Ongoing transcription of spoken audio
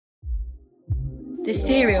The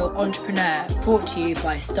Serial Entrepreneur, brought to you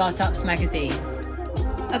by Startups Magazine.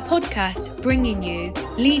 A podcast bringing you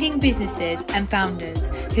leading businesses and founders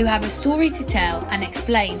who have a story to tell and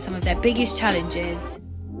explain some of their biggest challenges.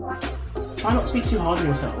 Try not to be too hard on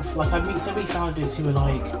yourself. Like, I meet so many founders who are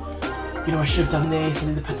like, you know, I should have done this, and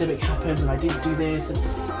then the pandemic happened and I didn't do this,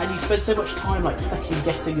 and you spend so much time like second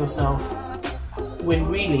guessing yourself when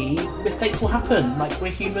really mistakes will happen. Like,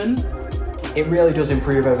 we're human. It really does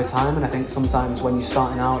improve over time, and I think sometimes when you're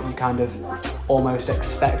starting out, you kind of almost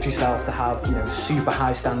expect yourself to have, you know, super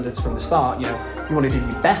high standards from the start. You know, you want to do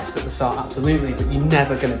your best at the start, absolutely, but you're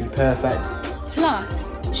never going to be perfect.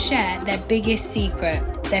 Plus, share their biggest secret,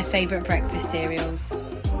 their favourite breakfast cereals.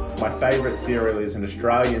 My favourite cereal is an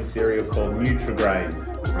Australian cereal called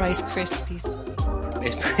Nutrigrain. Rice Krispies.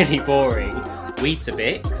 It's pretty boring.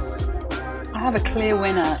 Weetabix. I have a clear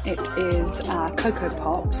winner. It is Cocoa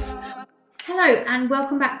Pops. Hello and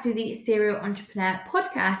welcome back to the Serial Entrepreneur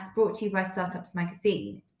podcast, brought to you by Startups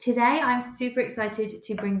Magazine. Today I'm super excited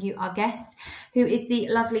to bring you our guest, who is the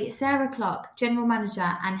lovely Sarah Clark, General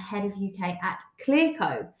Manager and Head of UK at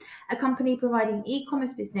Clearco, a company providing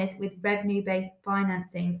e-commerce business with revenue-based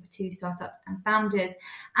financing to startups and founders,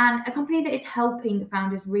 and a company that is helping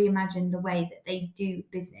founders reimagine the way that they do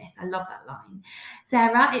business. I love that line.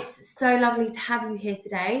 Sarah, it's so lovely to have you here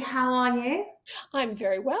today. How are you? I'm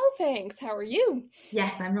very well, thanks. How are you?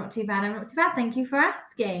 Yes, I'm not too bad. Thank you for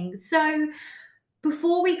asking. So,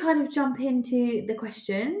 before we kind of jump into the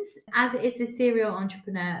questions, as it is the Serial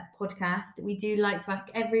Entrepreneur podcast, we do like to ask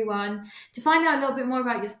everyone to find out a little bit more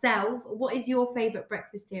about yourself. What is your favourite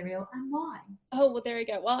breakfast cereal and why? Oh, well, there you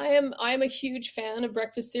go. Well, I am a huge fan of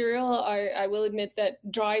breakfast cereal. I will admit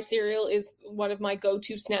that dry cereal is one of my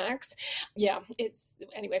go-to snacks. Yeah,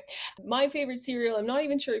 anyway. My favourite cereal, I'm not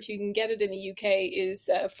even sure if you can get it in the UK,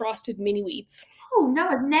 is Frosted Mini Wheats. Oh, no,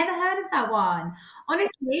 I've never heard of that one.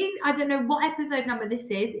 Honestly, I don't know what episode number this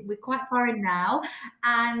is. We're quite far in now.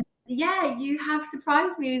 And yeah, you have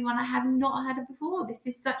surprised me with one I have not heard of before. This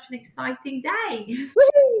is such an exciting day.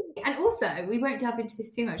 Woo! And also, we won't delve into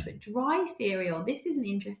this too much, but dry cereal, this is an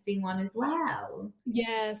interesting one as well.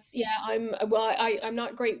 Yes, yeah, I'm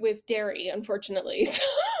not great with dairy, unfortunately. So.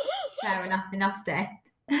 Fair enough said.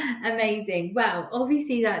 Amazing. Well,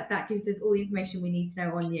 obviously that gives us all the information we need to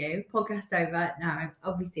know on you. Podcast over. No,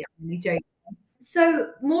 obviously I'm only joking. So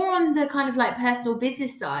more on the kind of like personal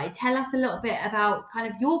business side, tell us a little bit about kind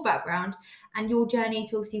of your background and your journey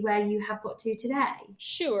to obviously where you have got to today.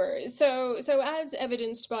 Sure. So as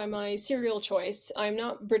evidenced by my cereal choice, I'm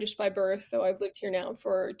not British by birth, though I've lived here now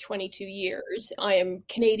for 22 years. I am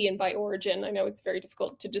Canadian by origin. I know it's very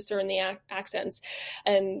difficult to discern the accents,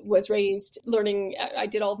 and was raised learning. I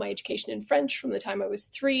did all of my education in French from the time I was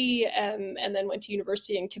 3, and then went to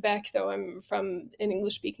university in Quebec, though I'm from an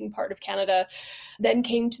English-speaking part of Canada. Then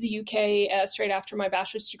came to the UK straight after my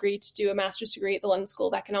bachelor's degree to do a master's degree at the London School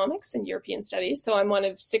of Economics and European Studies. So I'm one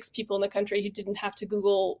of 6 people in the country who didn't have to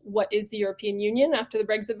Google what is the European Union after the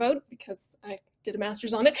Brexit vote, because I did a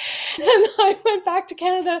master's on it. And I went back to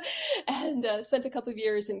Canada and spent a couple of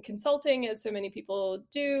years in consulting, as so many people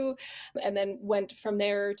do, and then went from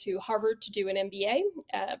there to Harvard to do an MBA.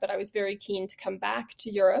 But I was very keen to come back to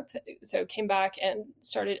Europe. So came back and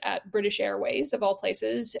started at British Airways, of all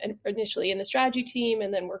places, and initially in the strategy team,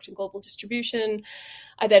 and then worked in global distribution.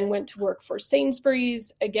 I then went to work for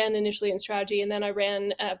Sainsbury's, again, initially in strategy, and then I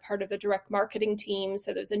ran part of the direct marketing team.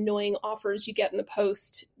 So those annoying offers you get in the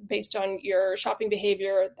post based on your shopping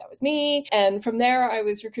behavior, that was me. And from there, I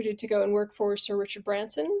was recruited to go and work for Sir Richard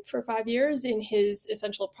Branson for 5 years in his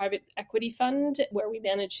essential private equity fund, where we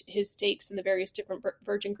manage his stakes in the various different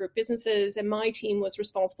Virgin Group businesses. And my team was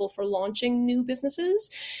responsible for launching new businesses.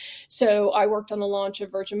 So I worked on the launch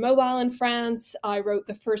of Virgin Mobile in France. I wrote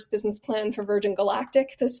the first business plan for Virgin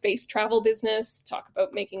Galactic, the space travel business. Talk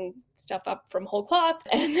about making stuff up from whole cloth.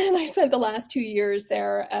 And then I spent the last 2 years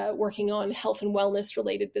there working on health and wellness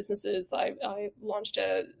related businesses. I launched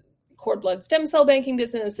a cord blood stem cell banking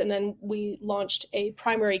business, and then we launched a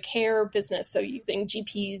primary care business, so using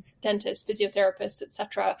GPs, dentists, physiotherapists,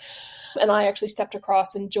 etc. And I actually stepped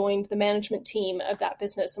across and joined the management team of that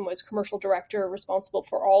business and was commercial director, responsible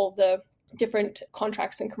for all of the different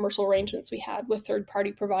contracts and commercial arrangements we had with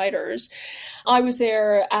third-party providers. I was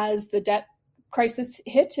there as the debt crisis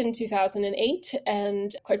hit in 2008,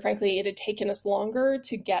 and quite frankly, it had taken us longer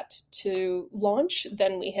to get to launch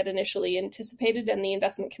than we had initially anticipated, and the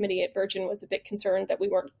investment committee at Virgin was a bit concerned that we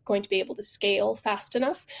weren't going to be able to scale fast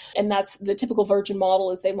enough. And that's the typical Virgin model: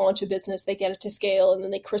 is they launch a business, they get it to scale, and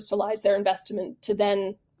then they crystallize their investment to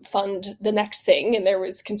then fund the next thing. And there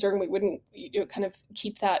was concern we wouldn't kind of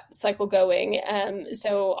keep that cycle going.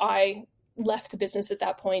 So I left the business at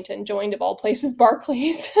that point and joined, of all places,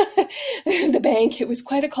 Barclays, the bank. It was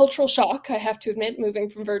quite a cultural shock, I have to admit, moving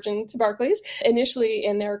from Virgin to Barclays. Initially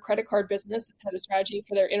in their credit card business, as head of strategy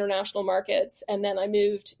for their international markets. And then I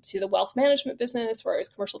moved to the wealth management business where I was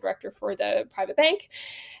commercial director for the private bank.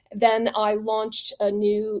 Then I launched a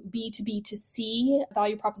new B2B2C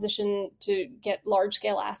value proposition to get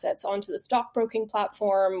large-scale assets onto the stockbroking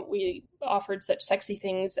platform. We offered such sexy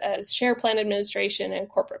things as share plan administration and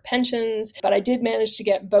corporate pensions, but I did manage to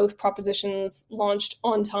get both propositions launched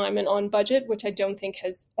on time and on budget, which I don't think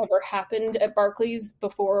has ever happened at Barclays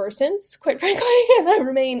before or since, quite frankly, and I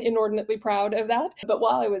remain inordinately proud of that. But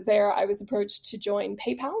while I was there, I was approached to join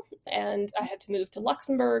PayPal, and I had to move to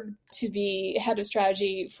Luxembourg to be head of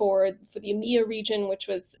strategy for the EMEA region, which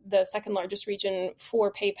was the second largest region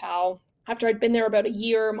for PayPal. After I'd been there about a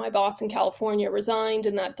year, my boss in California resigned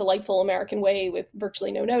in that delightful American way with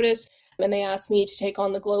virtually no notice. And they asked me to take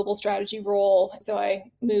on the global strategy role. So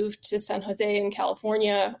I moved to San Jose in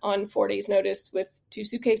California on 4 days' notice with 2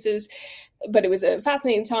 suitcases. But it was a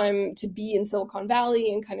fascinating time to be in Silicon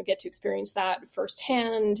Valley and kind of get to experience that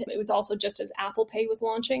firsthand. It was also just as Apple Pay was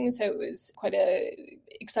launching, so it was quite a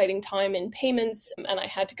exciting time in payments. And I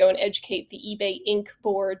had to go and educate the eBay Inc.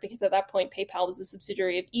 board, because at that point, PayPal was a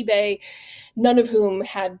subsidiary of eBay, none of whom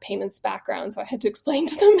had payments background. So I had to explain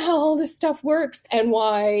to them how all this stuff works and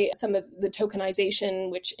why some of the tokenization,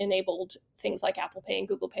 which enabled things like Apple Pay and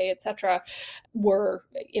Google Pay, etc., were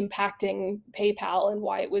impacting PayPal, and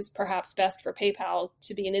why it was perhaps best for PayPal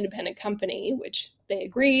to be an independent company, which they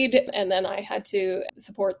agreed. And then I had to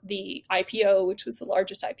support the IPO, which was the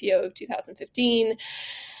largest IPO of 2015.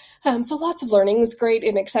 So lots of learning was great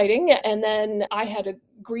and exciting. And then I had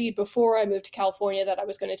agreed before I moved to California that I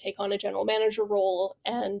was going to take on a general manager role,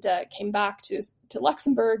 and came back to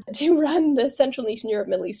Luxembourg to run the Central and Eastern Europe,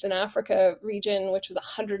 Middle East and Africa region, which was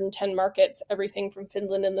 110 markets, everything from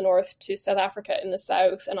Finland in the north to South Africa in the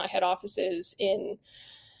south. And I had offices in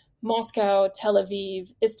Moscow, Tel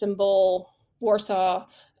Aviv, Istanbul, Warsaw,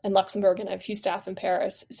 and Luxembourg, and I have a few staff in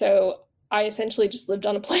Paris. So I essentially just lived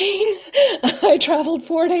on a plane. I traveled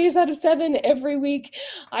 4 days out of 7 every week.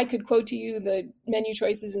 I could quote to you the menu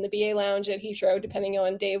choices in the BA lounge at Heathrow, depending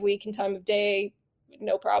on day of week and time of day,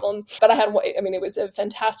 no problem. But it was a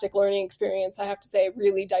fantastic learning experience. I have to say,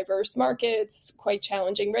 really diverse markets, quite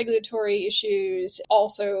challenging regulatory issues.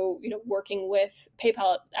 Also, working with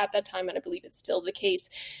PayPal at that time, and I believe it's still the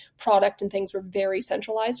case, product and things were very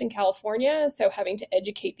centralized in California. So having to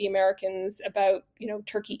educate the Americans about,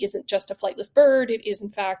 Turkey isn't just a flightless bird. It is in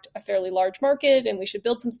fact a fairly large market, and we should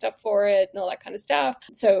build some stuff for it and all that kind of stuff.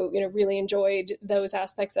 So, really enjoyed those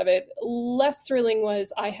aspects of it. Less thrilling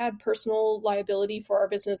was I had personal liability for our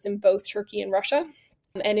business in both Turkey and Russia.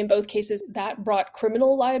 And in both cases, that brought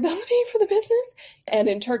criminal liability for the business. And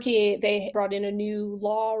in Turkey, they brought in a new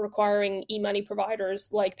law requiring e-money providers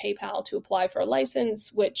like PayPal to apply for a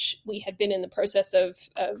license, which we had been in the process of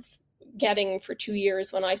getting for 2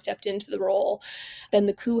 years when I stepped into the role. Then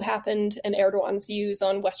the coup happened, and Erdogan's views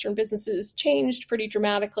on Western businesses changed pretty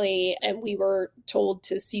dramatically. And we were told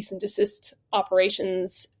to cease and desist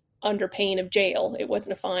operations under pain of jail. It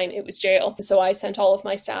wasn't a fine, it was jail. So I sent all of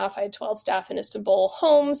my staff, I had 12 staff in Istanbul,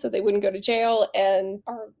 home so they wouldn't go to jail. And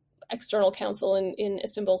our external counsel in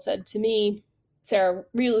Istanbul said to me, Sarah,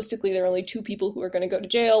 realistically, there are only 2 people who are going to go to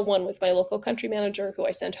jail. One was my local country manager, who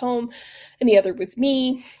I sent home, and the other was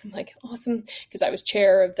me. I'm like, awesome, because I was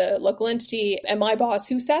chair of the local entity. And my boss,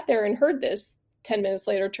 who sat there and heard this, 10 minutes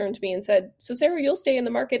later turned to me and said, so Sarah, you'll stay in the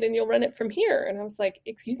market and you'll run it from here. And I was like,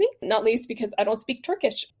 excuse me? Not least because I don't speak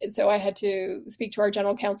Turkish. And so I had to speak to our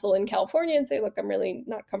general counsel in California and say, look, I'm really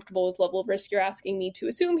not comfortable with the level of risk you're asking me to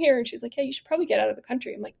assume here. And she's like, hey, you should probably get out of the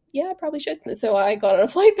country. I'm like, yeah, I probably should. And so I got on a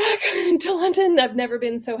flight back to London. I've never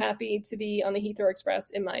been so happy to be on the Heathrow Express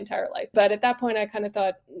in my entire life. But at that point, I kind of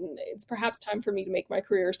thought it's perhaps time for me to make my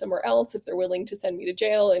career somewhere else if they're willing to send me to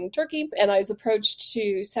jail in Turkey. And I was approached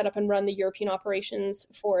to set up and run the European operations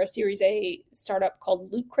for a Series A startup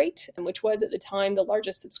called Loot Crate, which was at the time the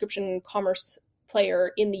largest subscription commerce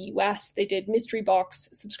player in the US. They did mystery box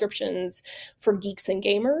subscriptions for geeks and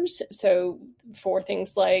gamers. So for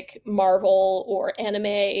things like Marvel or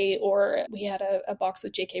anime, or we had a box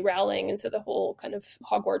with J.K. Rowling. And so the whole kind of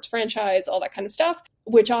Hogwarts franchise, all that kind of stuff,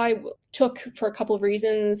 which I took for a couple of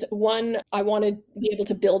reasons. One, I wanted to be able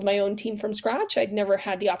to build my own team from scratch. I'd never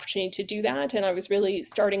had the opportunity to do that. And I was really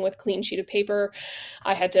starting with a clean sheet of paper.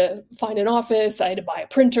 I had to find an office. I had to buy a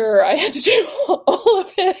printer. I had to do all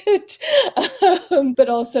of it. But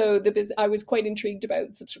also I was quite intrigued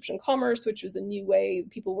about subscription commerce, which was a new way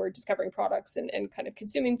people were discovering products and kind of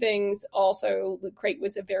consuming things. Also, Loot Crate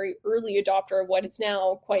was a very early adopter of what is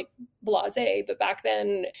now quite blasé, but back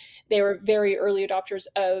then they were very early adopters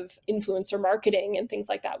of influencer marketing and things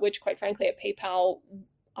like that, which quite frankly at PayPal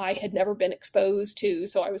I had never been exposed to.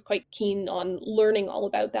 So I was quite keen on learning all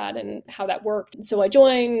about that and how that worked. So I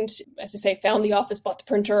joined, as I say, found the office, bought the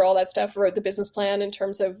printer, all that stuff, wrote the business plan in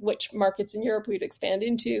terms of which markets in Europe we'd expand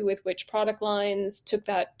into with which product lines, took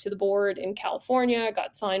that to the board in California,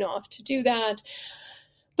 got sign off to do that.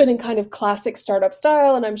 But in kind of classic startup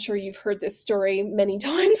style, and I'm sure you've heard this story many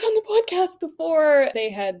times on the podcast before, they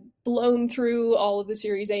had blown through all of the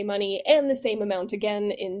Series A money and the same amount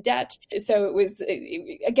again in debt. So it was,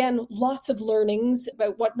 again, lots of learnings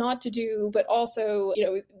about what not to do, but also,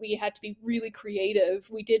 we had to be really creative.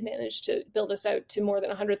 We did manage to build us out to more than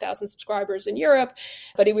 100,000 subscribers in Europe,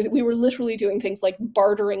 but we were literally doing things like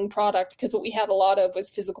bartering product, because what we had a lot of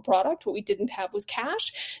was physical product. What we didn't have was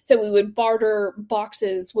cash. So we would barter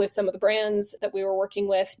boxes with some of the brands that we were working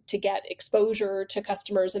with to get exposure to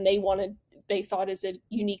customers, and they saw it as a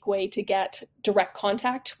unique way to get direct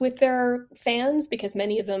contact with their fans, because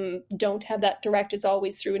many of them don't have that direct. It's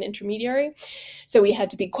always through an intermediary. So we had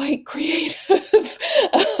to be quite creative.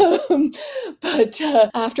 But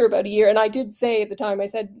after about a year, and I did say at the time, I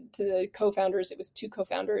said to the co-founders, it was 2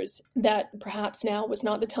 co-founders, that perhaps now was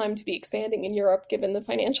not the time to be expanding in Europe given the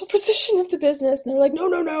financial position of the business. And they're like,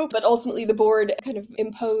 no. But ultimately the board kind of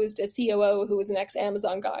imposed a COO who was an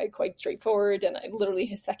ex-Amazon guy, quite straightforward. And literally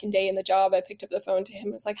his second day in the job, I picked up the phone to him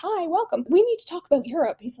and was like, hi, welcome. We need to talk about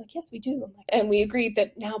Europe. He's like, yes, we do. And we agreed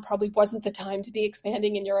that now probably wasn't the time to be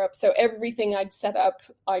expanding in Europe. So everything I'd set up,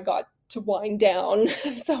 I got to wind down.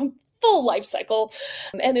 So full life cycle.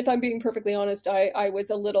 And if I'm being perfectly honest, I was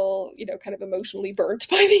a little, kind of emotionally burnt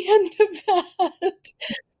by the end of that.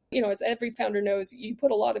 As every founder knows, you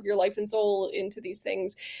put a lot of your life and soul into these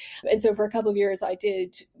things. And so for a couple of years, I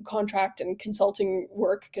did contract and consulting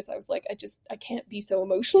work because I was like, I can't be so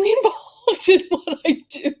emotionally involved in what I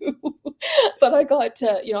do. But I got,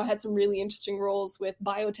 I had some really interesting roles with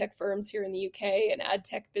biotech firms here in the UK, an ad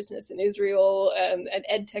tech business in Israel, an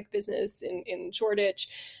ed tech business in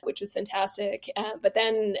Shoreditch, which was fantastic. But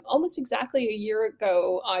then almost exactly a year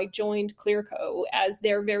ago, I joined Clearco as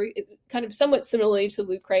their very kind of somewhat similarly to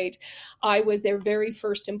Loot Crate. I was their very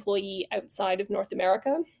first employee outside of North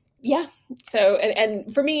America. Yeah. So,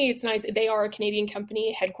 and for me, it's nice. They are a Canadian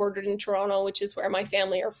company headquartered in Toronto, which is where my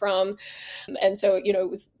family are from. And so, it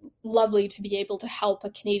was lovely to be able to help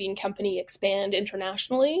a Canadian company expand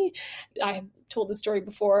internationally. I have told the story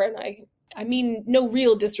before, and I mean, no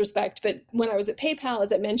real disrespect, but when I was at PayPal,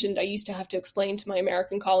 as I mentioned, I used to have to explain to my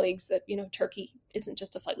American colleagues that, Turkey isn't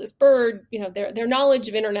just a flightless bird. Their knowledge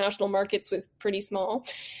of international markets was pretty small.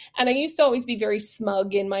 And I used to always be very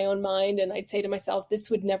smug in my own mind. And I'd say to myself, this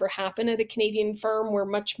would never happen at a Canadian firm. We're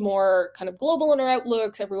much more kind of global in our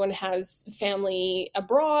outlooks. Everyone has family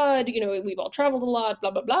abroad. We've all traveled a lot,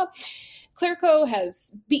 blah, blah, blah. Clearco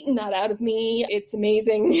has beaten that out of me. It's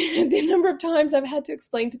amazing the number of times I've had to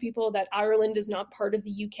explain to people that Ireland is not part of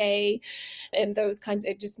the UK and those kinds.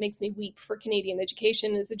 It just makes me weep for Canadian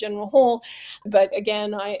education as a general whole. But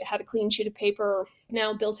again, I had a clean sheet of paper,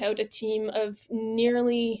 now built out a team of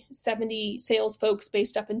nearly 70 sales folks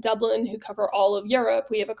based up in Dublin who cover all of Europe.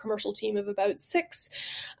 We have a commercial team of about 6,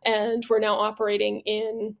 and we're now operating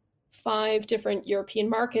in 5 different European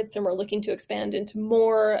markets, and we're looking to expand into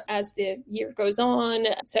more as the year goes on.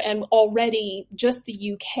 So, and already just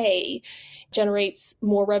the UK generates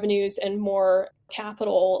more revenues and more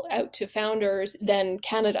capital out to founders than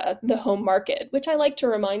Canada, the home market, which I like to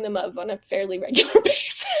remind them of on a fairly regular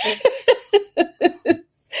basis.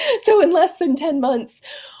 So in less than 10 months,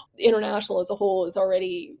 international as a whole is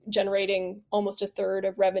already generating almost a third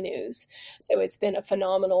of revenues. So it's been a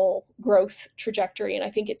phenomenal growth trajectory. And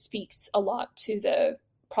I think it speaks a lot to the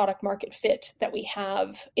product market fit that we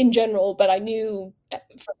have in general. But I knew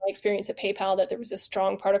from my experience at PayPal that there was a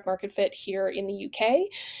strong product market fit here in the UK.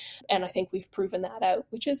 And I think we've proven that out,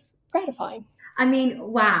 which is gratifying. I mean,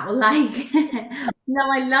 wow, no,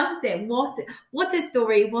 I loved it. What a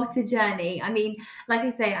story, what a journey. I mean, like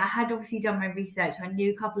I say, I had obviously done my research. I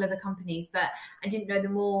knew a couple of the companies, but I didn't know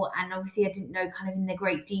them all. And obviously I didn't know kind of in the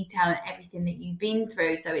great detail and everything that you've been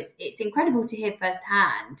through. So it's incredible to hear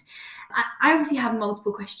firsthand. I obviously have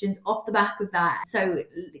multiple questions off the back of that. So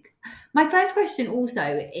my first question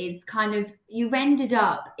also is kind of, you've ended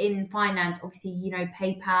up in finance, obviously,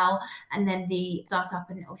 PayPal, and then the startup,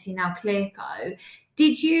 and obviously now Clearco.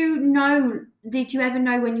 Did you ever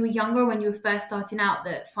know when you were younger, when you were first starting out,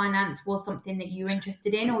 that finance was something that you were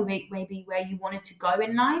interested in, or maybe where you wanted to go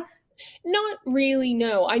in life? Not really,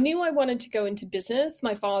 no. I knew I wanted to go into business.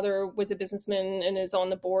 My father was a businessman and was on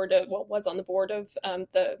the board of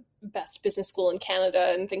the best business school in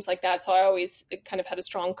Canada and things like that. So I always kind of had a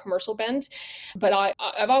strong commercial bent, but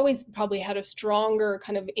I've always probably had a stronger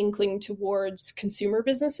kind of inkling towards consumer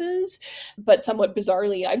businesses, but somewhat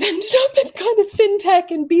bizarrely, I've ended up in kind of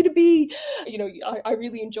fintech and B2B. I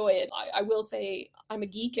really enjoy it. I will say I'm a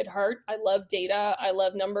geek at heart. I love data. I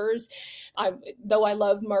love numbers. Though I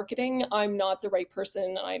love marketing, I'm not the right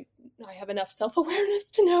person. I have enough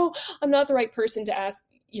self-awareness to know I'm not the right person to ask,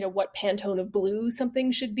 what Pantone of blue something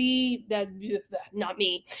should be. That not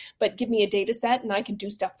me, but give me a data set and I can do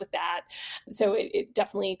stuff with that. So it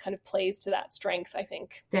definitely kind of plays to that strength, I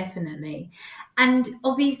think. Definitely. And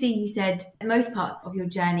obviously you said in most parts of your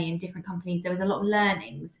journey in different companies, there was a lot of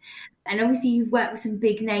learnings. And obviously you've worked with some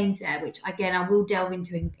big names there, which again, I will delve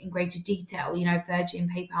into in greater detail, Virgin,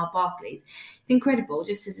 PayPal, Barclays. It's incredible.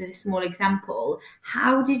 Just as a small example,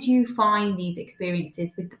 how did you find these experiences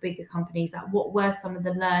with the bigger companies? Like, what were some of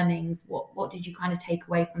the learnings? What did you kind of take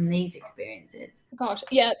away from these experiences? Gosh,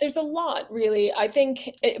 yeah, there's a lot, really. I think,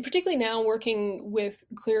 particularly now working with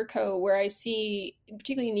Clearco, where I see,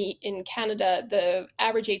 particularly in Canada, the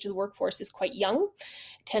average age of the workforce is quite young.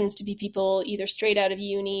 It tends to be people either straight out of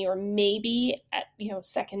uni or maybe at,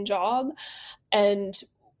 second job. And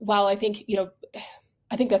while I think,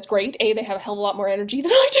 I think that's great. They have a hell of a lot more energy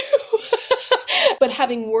than I do. But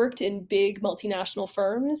having worked in big multinational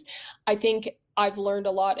firms, I think I've learned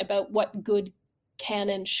a lot about what good can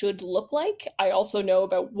and should look like. I also know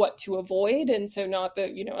about what to avoid. And so not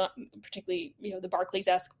particularly, the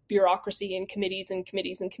Barclays-esque bureaucracy and committees and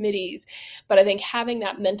committees and committees. But I think having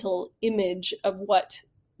that mental image of what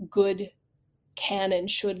good can and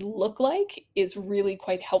should look like is really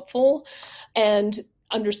quite helpful. And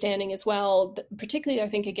understanding as well, particularly I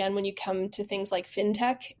think, again, when you come to things like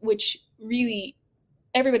fintech, which really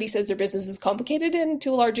everybody says their business is complicated, and to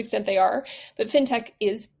a large extent they are, but fintech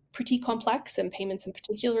is pretty complex, and payments in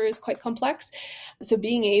particular is quite complex. So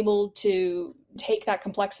being able to take that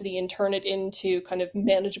complexity and turn it into kind of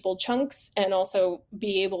manageable chunks, and also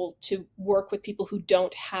be able to work with people who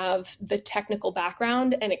don't have the technical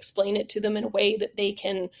background and explain it to them in a way that they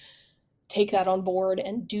can take that on board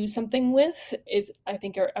and do something with, is, I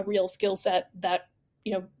think, a real skill set that,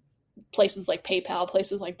 places like PayPal,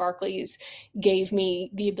 places like Barclays gave me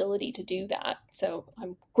the ability to do that. So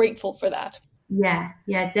I'm grateful for that. Yeah,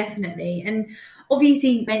 definitely. And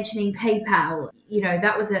obviously mentioning PayPal,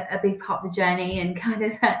 that was a big part of the journey, and kind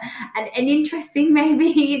of an interesting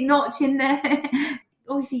maybe notch in there.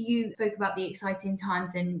 Obviously you spoke about the exciting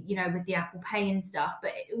times and, with the Apple Pay and stuff,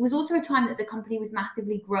 but it was also a time that the company was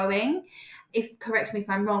massively growing. Correct me if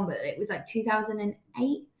I'm wrong, but it was like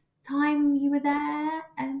 2008 time you were there.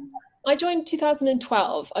 I joined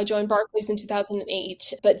 2012. I joined Barclays in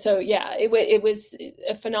 2008. But so, yeah, it was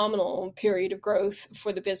a phenomenal period of growth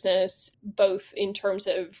for the business, both in terms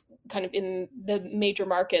of kind of in the major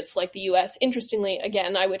markets like the US. Interestingly,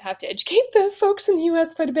 again, I would have to educate the folks in the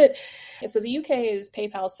US quite a bit. And so the UK is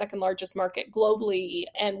PayPal's second largest market globally.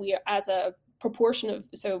 And we are, as a proportion of,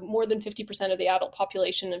 so more than 50% of the adult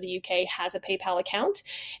population of the UK has a PayPal account,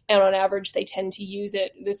 and on average they tend to use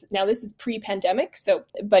it. This is pre-pandemic,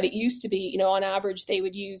 but it used to be, on average they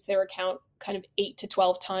would use their account kind of 8 to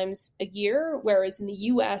 12 times a year, whereas in the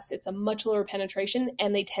US it's a much lower penetration,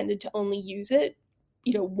 and they tended to only use it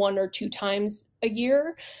 1 or 2 times a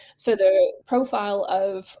year. So the profile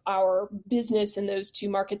of our business in those two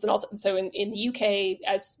markets, and also so in the UK,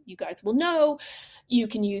 as you guys will know, you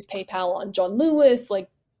can use PayPal on John Lewis, like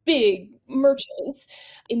big merchants.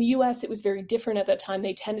 In the US, it was very different at that time.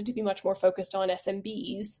 They tended to be much more focused on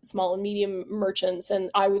SMBs, small and medium merchants. And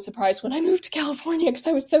I was surprised when I moved to California because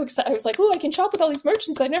I was so excited. I was like, oh, I can shop with all these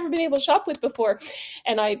merchants I'd never been able to shop with before.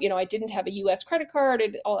 And I didn't have a US credit card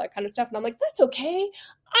and all that kind of stuff. And I'm like, that's okay.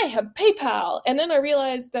 I have PayPal. And then I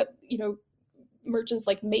realized that, merchants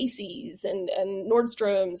like Macy's and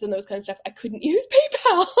Nordstrom's and those kind of stuff, I couldn't use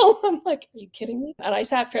PayPal. I'm like, are you kidding me? And I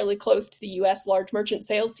sat fairly close to the US large merchant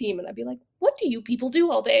sales team, and I'd be like, what do you people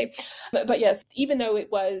do all day? But yes, even though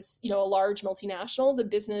it was, a large multinational, the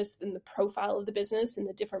business and the profile of the business in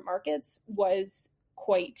the different markets was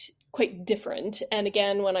quite different. And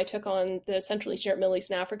again, when I took on the Central Eastern Europe, Middle East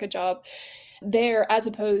and Africa job there, as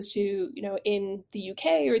opposed to, in the UK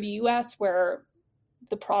or the US, where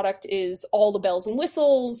the product is all the bells and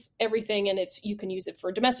whistles, everything, and you can use it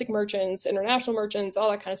for domestic merchants, international merchants,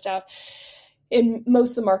 all that kind of stuff. In most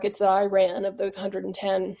of the markets that I ran, of those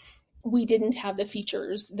 110, we didn't have the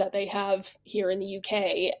features that they have here in the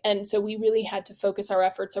UK. And so we really had to focus our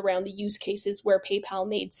efforts around the use cases where PayPal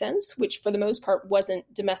made sense, which for the most part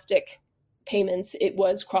wasn't domestic payments, it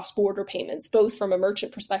was cross-border payments, both from a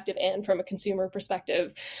merchant perspective and from a consumer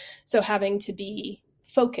perspective. So having to be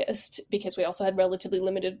focused because we also had relatively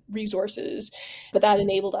limited resources, but that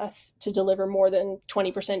enabled us to deliver more than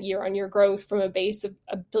 20% year-on-year growth from a base of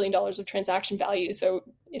 $1 billion of transaction value. So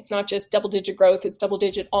it's not just double-digit growth, it's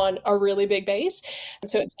double-digit on a really big base. And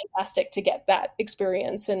so it's fantastic to get that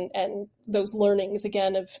experience and those learnings,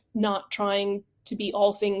 again, of not trying to be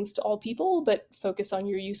all things to all people, but focus on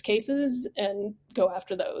your use cases and go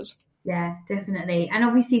after those. Yeah, definitely. And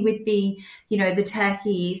obviously with the, the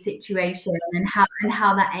Turkey situation and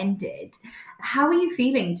how that ended, how are you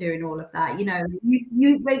feeling during all of that? You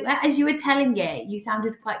as you were telling it, you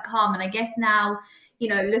sounded quite calm. And I guess now,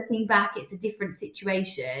 looking back, it's a different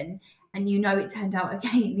situation and it turned out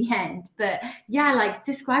okay in the end. But yeah, like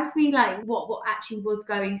describe to me like what actually was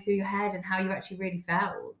going through your head and how you actually really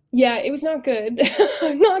felt. Yeah, it was not good.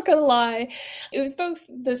 I'm not gonna lie. It was both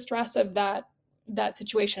the stress of that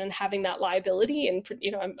situation and having that liability, and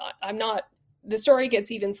I'm not, the story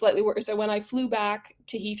gets even slightly worse. So when I flew back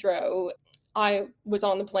to Heathrow, I was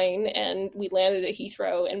on the plane and we landed at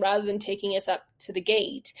Heathrow, and rather than taking us up to the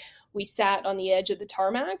gate, we sat on the edge of the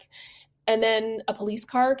tarmac, and then a police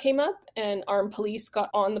car came up and armed police got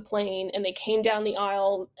on the plane and they came down the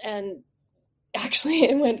aisle and actually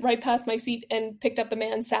it went right past my seat and picked up the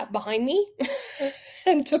man sat behind me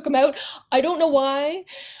and took him out. I don't know why,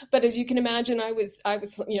 but as you can imagine, I was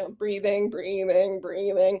breathing.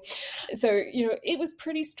 So, it was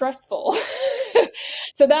pretty stressful.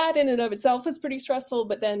 So that in and of itself was pretty stressful.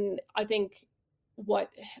 But then I think what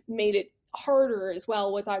made it harder as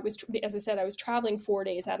well was as I said, I was traveling 4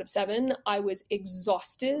 days out of 7. I was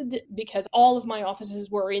exhausted because all of my offices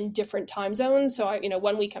were in different time zones. So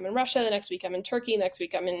 1 week I'm in Russia, the next week I'm in Turkey, next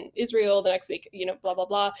week I'm in Israel, the next week, blah, blah,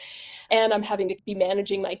 blah. And I'm having to be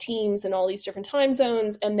managing my teams in all these different time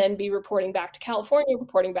zones and then be reporting back to California,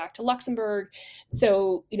 reporting back to Luxembourg.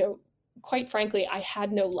 So, quite frankly, I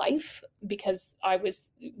had no life because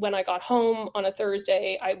when I got home on a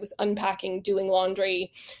Thursday, I was unpacking, doing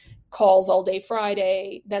laundry, calls all day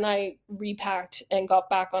Friday. Then I repacked and got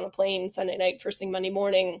back on a plane Sunday night, first thing Monday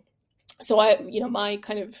morning. So my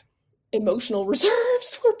kind of emotional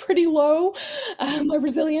reserves were pretty low. My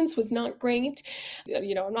resilience was not great.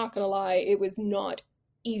 I'm not going to lie. It was not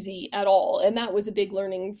easy at all. And that was a big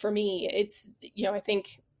learning for me. It's, I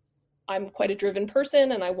think I'm quite a driven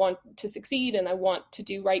person and I want to succeed and I want to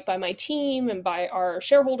do right by my team and by our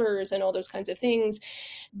shareholders and all those kinds of things.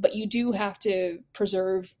 But you do have to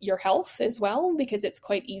preserve your health as well, because it's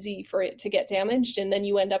quite easy for it to get damaged. And then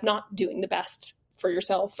you end up not doing the best for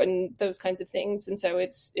yourself and those kinds of things. And so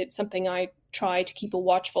it's something I try to keep a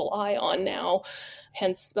watchful eye on now.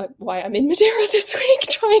 Hence why I'm in Madeira this week,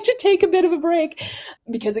 trying to take a bit of a break.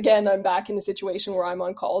 Because again, I'm back in a situation where I'm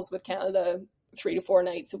on calls with Canada 3 to 4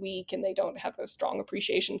 nights a week, and they don't have a strong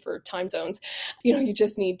appreciation for time zones. You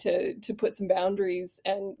just need to put some boundaries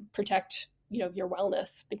and protect, your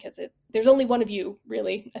wellness, because there's only one of you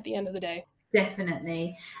really at the end of the day.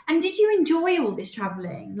 Definitely. And did you enjoy all this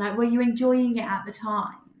traveling? Like, were you enjoying it at the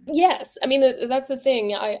time? Yes. I mean, that's the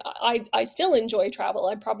thing. I still enjoy travel.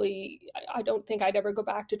 I don't think I'd ever go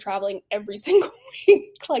back to traveling every single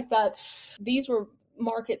week like that. These were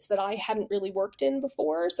markets that I hadn't really worked in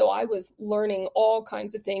before. So I was learning all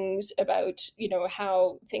kinds of things about,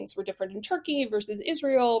 how things were different in Turkey versus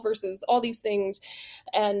Israel versus all these things.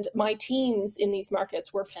 And my teams in these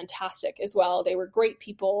markets were fantastic as well. They were great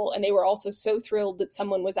people. And they were also so thrilled that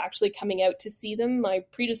someone was actually coming out to see them. My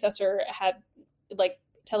predecessor had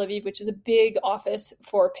Tel Aviv, which is a big office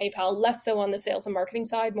for PayPal, less so on the sales and marketing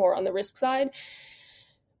side, more on the risk side.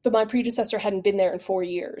 But my predecessor hadn't been there in 4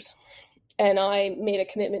 years. And I made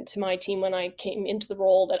a commitment to my team when I came into the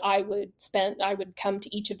role that I would come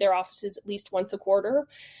to each of their offices at least once a quarter,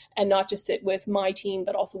 and not just sit with my team,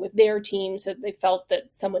 but also with their team, so that they felt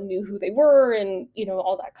that someone knew who they were and,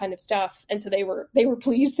 all that kind of stuff. And so they were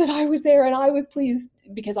pleased that I was there, and I was pleased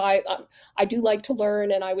because I do like to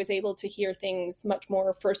learn, and I was able to hear things much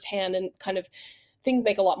more firsthand, and kind of things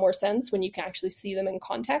make a lot more sense when you can actually see them in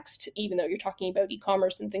context, even though you're talking about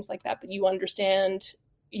e-commerce and things like that, but you understand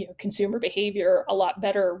consumer behavior a lot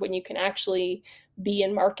better when you can actually be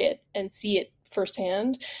in market and see it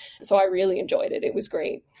firsthand. So I really enjoyed it. It was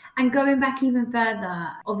great. And going back even further,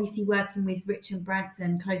 obviously working with Richard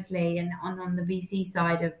Branson closely and on the VC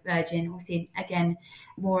side of Virgin, obviously, again,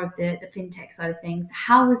 more of the fintech side of things.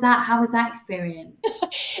 How was that experience?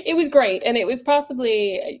 It was great. And it was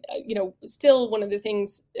possibly, still one of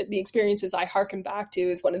the experiences I harken back to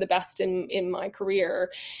is one of the best in my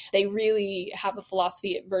career. They really have a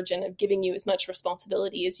philosophy at Virgin of giving you as much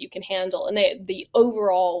responsibility as you can handle. And the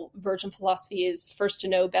overall Virgin philosophy is first to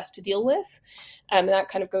know, best to deal with. And that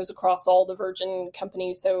kind of goes across all the Virgin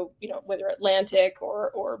companies. So, whether Atlantic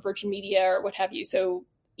or Virgin Media or what have you. So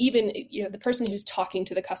even, the person who's talking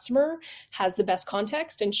to the customer has the best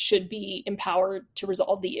context and should be empowered to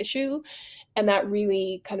resolve the issue. And that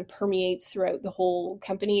really kind of permeates throughout the whole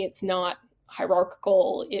company. It's not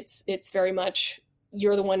hierarchical. It's very much,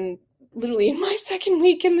 you're the one. Literally in my second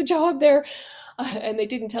week in the job there, and they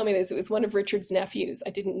didn't tell me this, it was one of Richard's nephews. I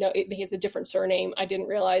didn't know, he has a different surname. I didn't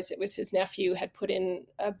realize it was his nephew had put in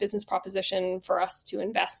a business proposition for us to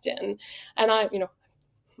invest in. And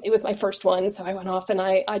it was my first one. So I went off and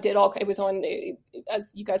I did it was on,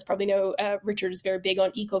 as you guys probably know, Richard is very big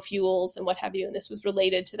on eco-fuels and what have you. And this was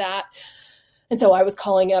related to that. And so I was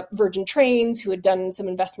calling up Virgin Trains, who had done some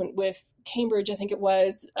investment with Cambridge, I think it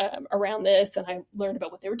was, around this. And I learned about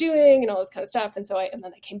what they were doing and all this kind of stuff. And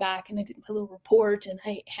then I came back and I did my little report and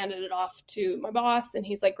I handed it off to my boss. And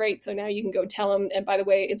he's like, great. So now you can go tell him. And by the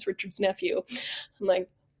way, it's Richard's nephew. I'm like,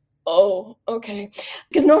 oh, okay.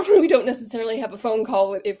 Because normally we don't necessarily have a phone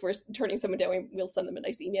call if we're turning someone down. We'll send them a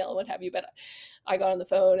nice email and what have you. But I got on the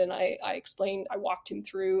phone and I explained, I walked him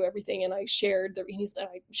through everything and I shared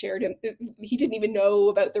him. He didn't even know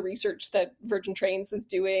about the research that Virgin Trains was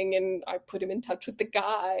doing. And I put him in touch with the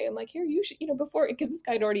guy. I'm like, here, you should, before, because this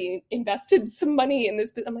guy had already invested some money in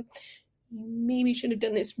this. I'm like, maybe should have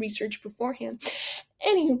done this research beforehand.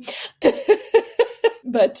 Anywho.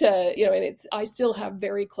 But, and I still have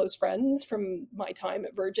very close friends from my time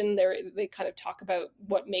at Virgin. They kind of talk about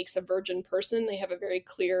what makes a Virgin person. They have a very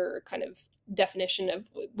clear kind of definition of,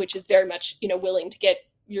 which is very much, willing to get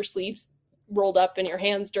your sleeves rolled up and your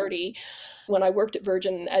hands dirty. When I worked at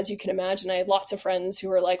Virgin, as you can imagine, I had lots of friends who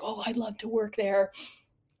were like, oh, I'd love to work there.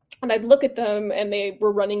 And I'd look at them and they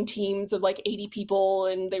were running teams of like 80 people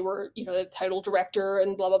and they were, the title director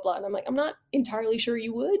and blah, blah, blah. And I'm like, I'm not entirely sure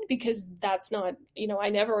you would, because that's not, I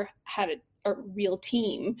never had a real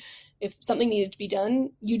team. If something needed to be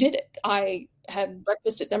done, you did it. I had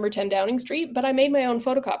breakfast at number 10 Downing Street, but I made my own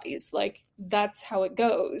photocopies. Like, that's how it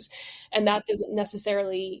goes. And that doesn't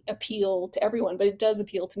necessarily appeal to everyone, but it does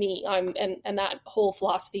appeal to me. And that whole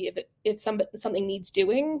philosophy of it, if something needs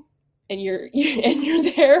doing, and you're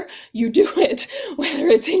there, you do it, whether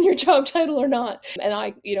it's in your job title or not. And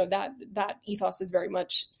I, that ethos has very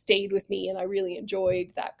much stayed with me. And I really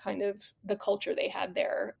enjoyed that kind of the culture they had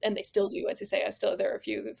there. And they still do, as I say, there are a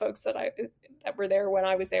few of the folks that were there when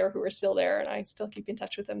I was there who are still there. And I still keep in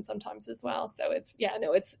touch with them sometimes as well. So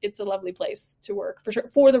it's a lovely place to work for sure,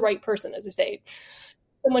 for the right person, as I say.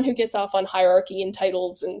 Someone who gets off on hierarchy and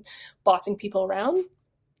titles and bossing people around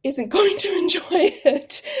isn't going to enjoy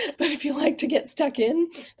it. But if you like to get stuck in,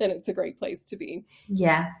 then it's a great place to be.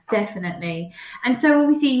 Yeah, definitely. And so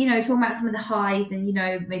obviously, talking about some of the highs and,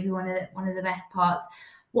 maybe one of the best parts,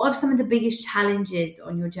 what are some of the biggest challenges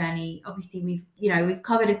on your journey? Obviously we've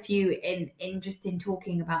covered a few in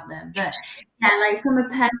talking about them, but like from a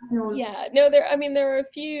personal. Yeah, no, there are a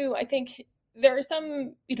few. I think there are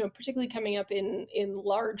some, particularly coming up in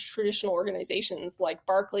large traditional organizations like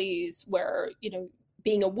Barclays, where,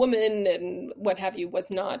 being a woman and what have you was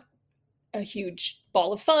not a huge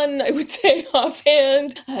ball of fun, I would say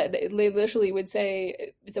offhand. They literally would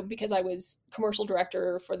say, so because I was commercial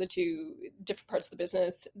director for the two different parts of the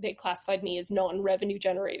business, they classified me as non-revenue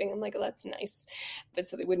generating. I'm like, oh, that's nice. But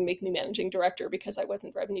so they wouldn't make me managing director because I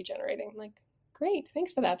wasn't revenue generating. I'm like, great,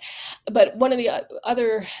 thanks for that. But one of the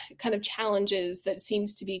other kind of challenges that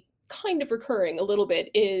seems to be kind of recurring a little bit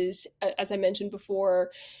is, as I mentioned before,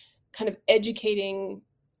 kind of educating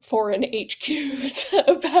foreign HQs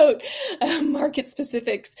about market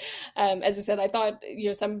specifics. As I said, I thought,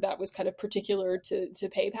 some of that was kind of particular to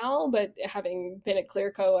PayPal, but having been at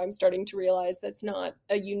Clearco, I'm starting to realize that's not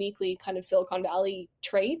a uniquely kind of Silicon Valley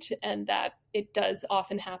trait, and that it does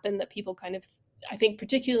often happen that people kind of, I think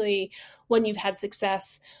particularly when you've had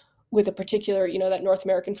success with a particular, that North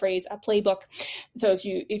American phrase, a playbook. So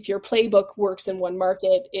if your playbook works in one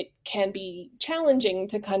market, it can be challenging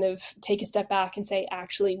to kind of take a step back and say,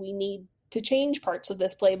 actually, we need to change parts of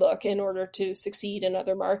this playbook in order to succeed in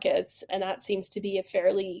other markets. And that seems to be a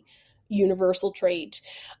fairly universal trait.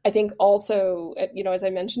 I think also, as I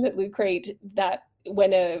mentioned at Loot Crate, that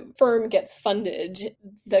when a firm gets funded,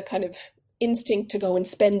 the kind of instinct to go and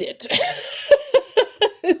spend it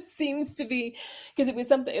seems to be, because it was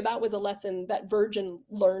something that was a lesson that Virgin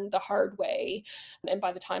learned the hard way. And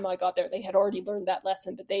by the time I got there, they had already learned that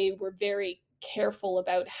lesson, but they were very careful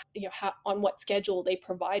about how, on what schedule they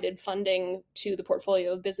provided funding to the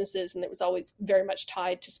portfolio of businesses. And it was always very much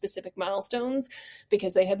tied to specific milestones,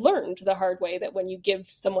 because they had learned the hard way that when you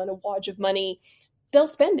give someone a wad of money, they'll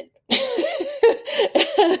spend it.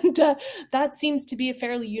 And that seems to be a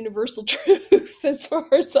fairly universal truth as far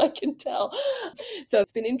as I can tell. So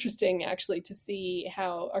it's been interesting actually to see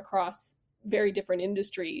how across very different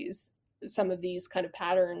industries, some of these kind of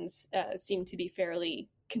patterns seem to be fairly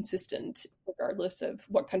consistent, regardless of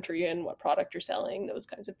what country you're in, what product you're selling, those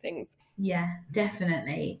kinds of things. Yeah,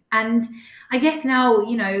 definitely. And I guess now,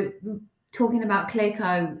 talking about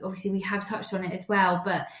Clearco, obviously we have touched on it as well,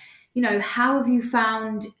 but how have you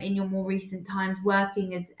found in your more recent times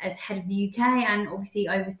working as head of the UK and obviously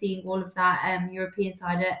overseeing all of that European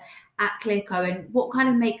side at Clearco, and what kind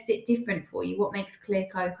of makes it different for you? What makes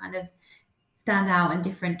Clearco kind of stand out and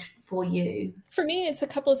different for you? For me, it's a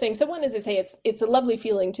couple of things. So one is to say it's a lovely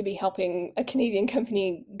feeling to be helping a Canadian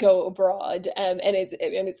company go abroad, and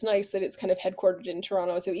it's nice that it's kind of headquartered in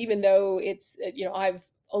Toronto. So even though it's I've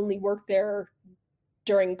only worked there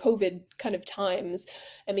during COVID kind of times,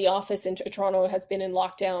 and the office in Toronto has been in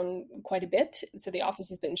lockdown quite a bit. So the office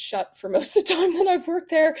has been shut for most of the time that I've worked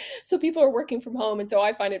there. So people are working from home. And so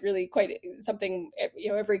I find it really quite something,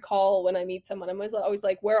 every call when I meet someone, I'm always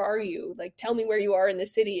like, where are you? Like, tell me where you are in the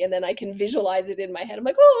city. And then I can visualize it in my head. I'm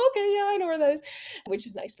like, oh, okay, yeah, I know where that is, which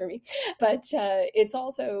is nice for me. But it's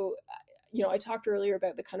also, I talked earlier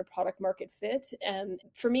about the kind of product market fit. And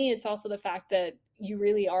for me, it's also the fact that you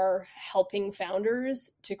really are helping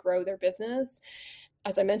founders to grow their business.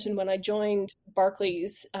 As I mentioned, when I joined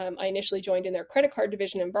Barclays, I initially joined in their credit card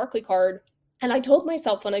division in Barclaycard. And I told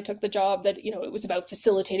myself when I took the job that, it was about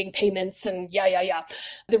facilitating payments and yeah.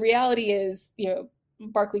 The reality is,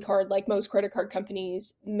 Barclaycard, like most credit card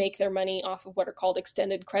companies, make their money off of what are called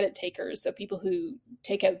extended credit takers. So people who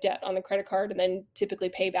take out debt on the credit card and then typically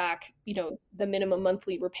pay back, the minimum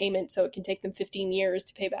monthly repayment. So it can take them 15 years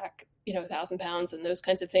to pay back, £1,000 and those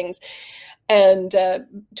kinds of things. And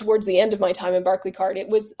towards the end of my time in Barclaycard, it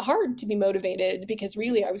was hard to be motivated because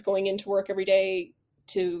really I was going into work every day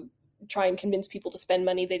to try and convince people to spend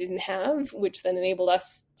money they didn't have, which then enabled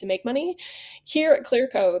us to make money. Here at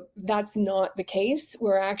Clearco, that's not the case.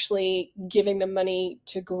 We're actually giving them money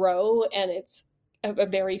to grow, and it's a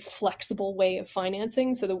very flexible way of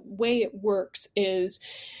financing. So the way it works is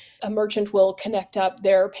a merchant will connect up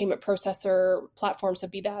their payment processor platforms, so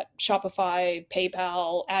be that Shopify,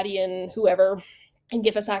 PayPal, Adyen, whoever, and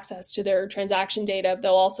give us access to their transaction data.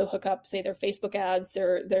 They'll also hook up, say, their Facebook ads,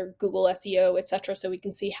 their Google SEO, et cetera, so we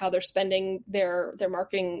can see how they're spending their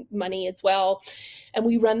marketing money as well. And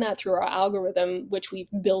we run that through our algorithm, which we've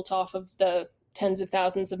built off of the tens of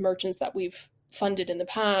thousands of merchants that we've funded in the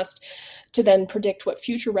past, to then predict what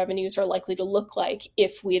future revenues are likely to look like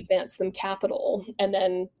if we advance them capital. And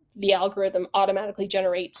then the algorithm automatically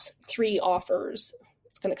generates 3 offers.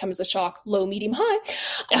 It's going to come as a shock, low, medium, high,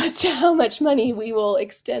 as to how much money we will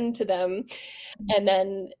extend to them. And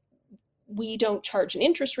then we don't charge an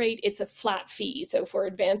interest rate. It's a flat fee. So if we're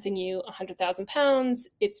advancing you £100,000,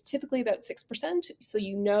 it's typically about 6%. So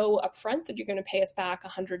upfront that you're going to pay us back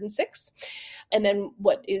 106. And then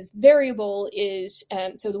what is variable is,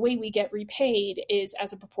 so the way we get repaid is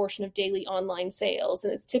as a proportion of daily online sales.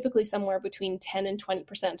 And it's typically somewhere between 10 and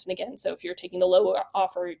 20%. And again, so if you're taking the low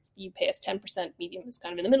offer, you pay us 10%, medium is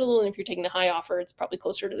kind of in the middle. And if you're taking the high offer, it's probably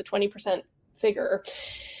closer to the 20% figure.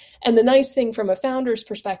 And the nice thing from a founder's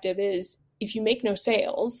perspective is if you make no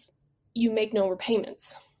sales, you make no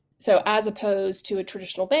repayments. So as opposed to a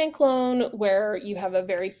traditional bank loan where you have a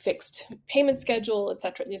very fixed payment schedule, et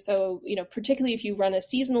cetera. So, particularly if you run a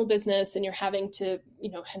seasonal business and you're having to,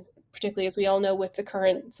 particularly as we all know with the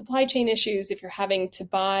current supply chain issues, if you're having to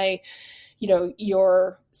buy,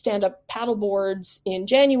 your stand-up paddle boards in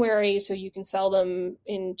January so you can sell them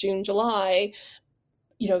in June, July,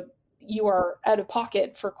 you are out of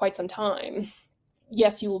pocket for quite some time.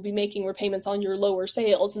 Yes, you will be making repayments on your lower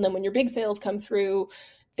sales. And then when your big sales come through,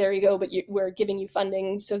 there you go. But we're giving you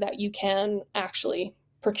funding so that you can actually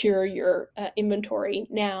procure your inventory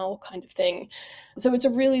now, kind of thing. So it's a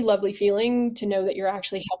really lovely feeling to know that you're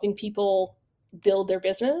actually helping people build their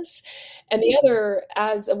business. And the other,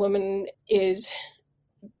 as a woman, is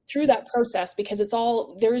through that process, because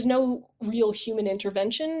there is no real human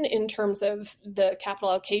intervention in terms of the capital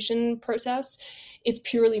allocation process. It's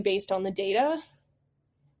purely based on the data.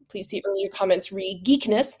 Please see earlier comments, read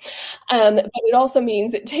geekness. But it also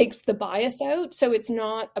means it takes the bias out. So it's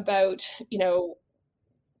not about,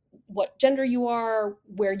 what gender you are,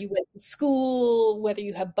 where you went to school, whether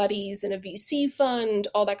you have buddies in a VC fund,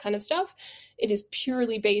 all that kind of stuff. It is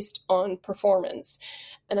purely based on performance.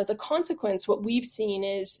 And as a consequence, what we've seen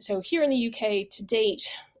is, so here in the UK to date,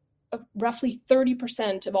 roughly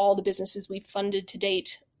 30% of all the businesses we've funded to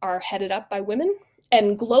date are headed up by women.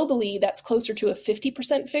 And globally, that's closer to a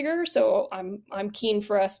 50% figure. So I'm keen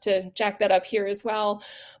for us to jack that up here as well.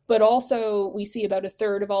 But also, we see about a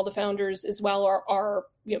third of all the founders as well are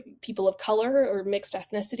people of color or mixed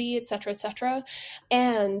ethnicity, et cetera, et cetera.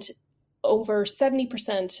 And over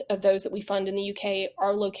 70% of those that we fund in the UK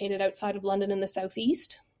are located outside of London in the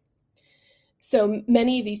southeast. So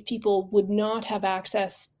many of these people would not have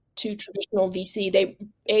access to traditional VC.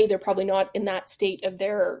 They're probably not in that state of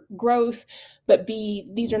their growth, but B,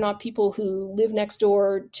 these are not people who live next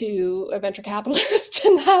door to a venture capitalist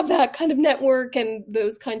and have that kind of network and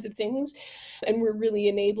those kinds of things. And we're really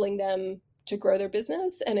enabling them to grow their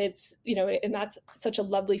business. And it's, and that's such a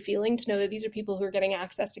lovely feeling to know that these are people who are getting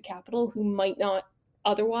access to capital who might not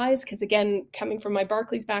otherwise. Because again, coming from my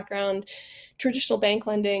Barclays background, traditional bank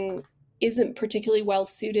lending isn't particularly well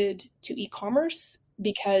suited to e-commerce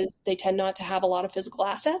because they tend not to have a lot of physical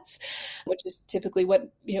assets, which is typically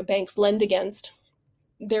what banks lend against.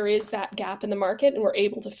 There is that gap in the market, and we're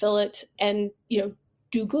able to fill it and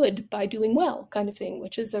do good by doing well, kind of thing,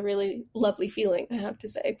 which is a really lovely feeling, I have to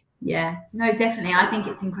say. Yeah, no, definitely. I think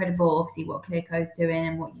it's incredible, obviously, what Clearco is doing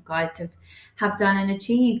and what you guys have done and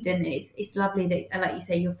achieved. And it's lovely that, like you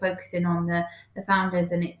say, you're focusing on the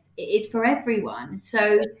founders, and it is for everyone.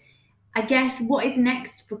 So I guess what is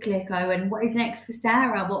next for Clearco and what is next for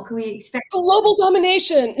Sarah? What can we expect? Global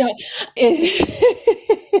domination. No.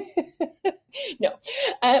 No.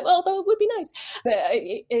 Well, though it would be nice.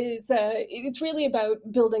 It's really about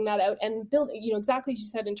building that out and building, exactly as you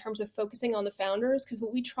said, in terms of focusing on the founders, because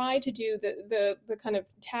what we try to do, the kind of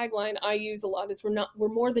tagline I use a lot is we're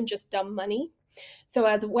more than just dumb money. So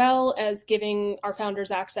as well as giving our founders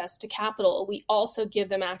access to capital, we also give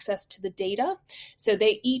them access to the data. So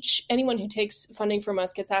anyone who takes funding from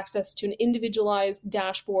us gets access to an individualized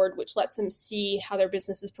dashboard, which lets them see how their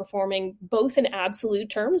business is performing, both in absolute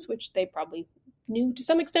terms, which they probably knew to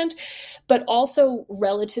some extent, but also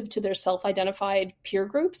relative to their self-identified peer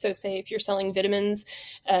group. So say if you're selling vitamins,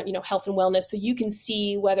 health and wellness, so you can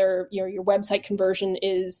see whether your website conversion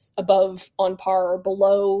is above, on par, or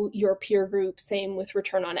below your peer group. Same with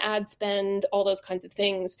return on ad spend, all those kinds of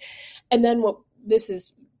things. And then this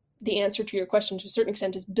is the answer to your question to a certain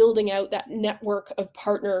extent, is building out that network of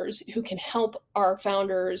partners who can help our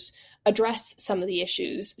founders address some of the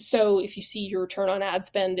issues. So if you see your return on ad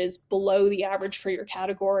spend is below the average for your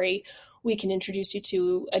category, we can introduce you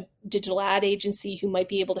to a digital ad agency who might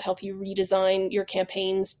be able to help you redesign your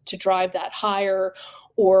campaigns to drive that higher.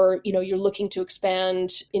 Or, you're looking to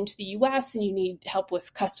expand into the US and you need help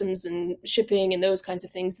with customs and shipping and those kinds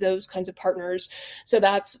of things, those kinds of partners. So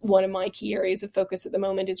that's one of my key areas of focus at the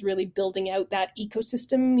moment, is really building out that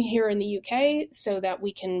ecosystem here in the UK so that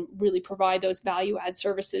we can really provide those value add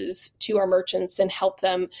services to our merchants and help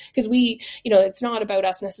them. Because it's not about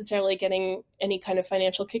us necessarily getting any kind of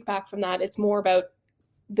financial kickback from that. It's more about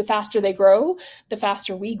the faster they grow, the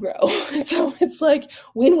faster we grow. So it's like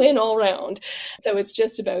win-win all around. So it's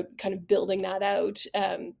just about kind of building that out.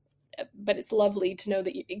 But it's lovely to know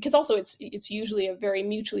that, because also it's usually a very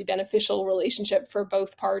mutually beneficial relationship for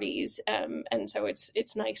both parties. And so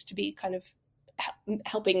it's nice to be kind of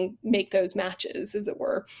helping make those matches, as it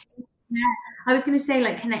were. Yeah, I was going to say,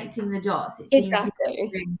 connecting the dots. It seems exactly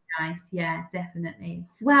really nice. Yeah, definitely.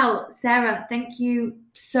 Well, Sarah, thank you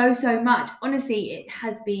so much. Honestly, it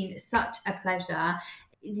has been such a pleasure.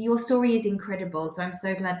 Your story is incredible, so I'm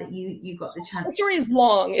so glad that you got the chance. The story is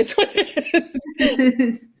long, is what it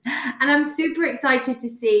is. And I'm super excited to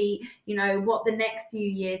see, what the next few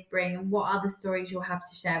years bring and what other stories you'll have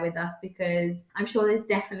to share with us, because I'm sure there's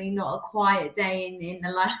definitely not a quiet day in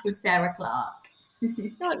the life of Sarah Clark.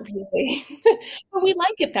 Not really, but we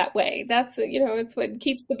like it that way. That's, it's what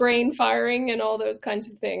keeps the brain firing and all those kinds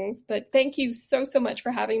of things. But thank you so much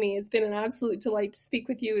for having me. It's been an absolute delight to speak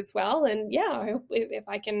with you as well. And yeah, I hope if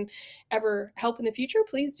I can ever help in the future,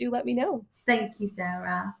 please do let me know. Thank you,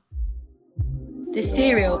 Sarah. The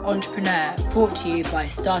Serial Entrepreneur, brought to you by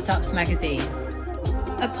Startups Magazine.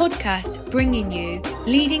 A podcast bringing you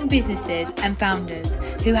leading businesses and founders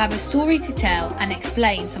who have a story to tell and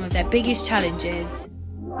explain some of their biggest challenges.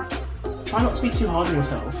 Try not to be too hard on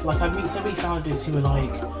yourself. I meet so many founders who are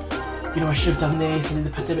like, I should have done this, and then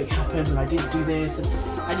the pandemic happened and I didn't do this.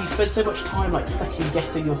 And you spend so much time second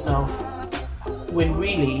guessing yourself, when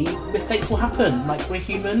really mistakes will happen. We're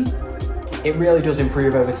human. It really does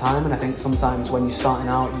improve over time, and I think sometimes when you're starting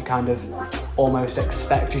out, you kind of almost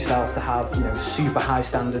expect yourself to have, super high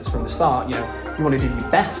standards from the start. You want to do your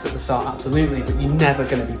best at the start, absolutely, but you're never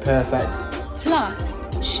going to be perfect. Plus,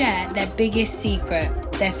 share their biggest secret,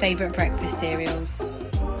 their favourite breakfast cereals.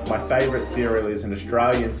 My favourite cereal is an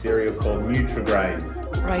Australian cereal called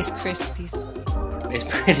Nutrigrain. Rice Krispies. It's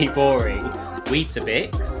pretty boring.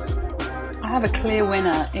 Weetabix. I have a clear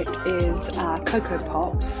winner. It is Cocoa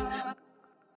Pops.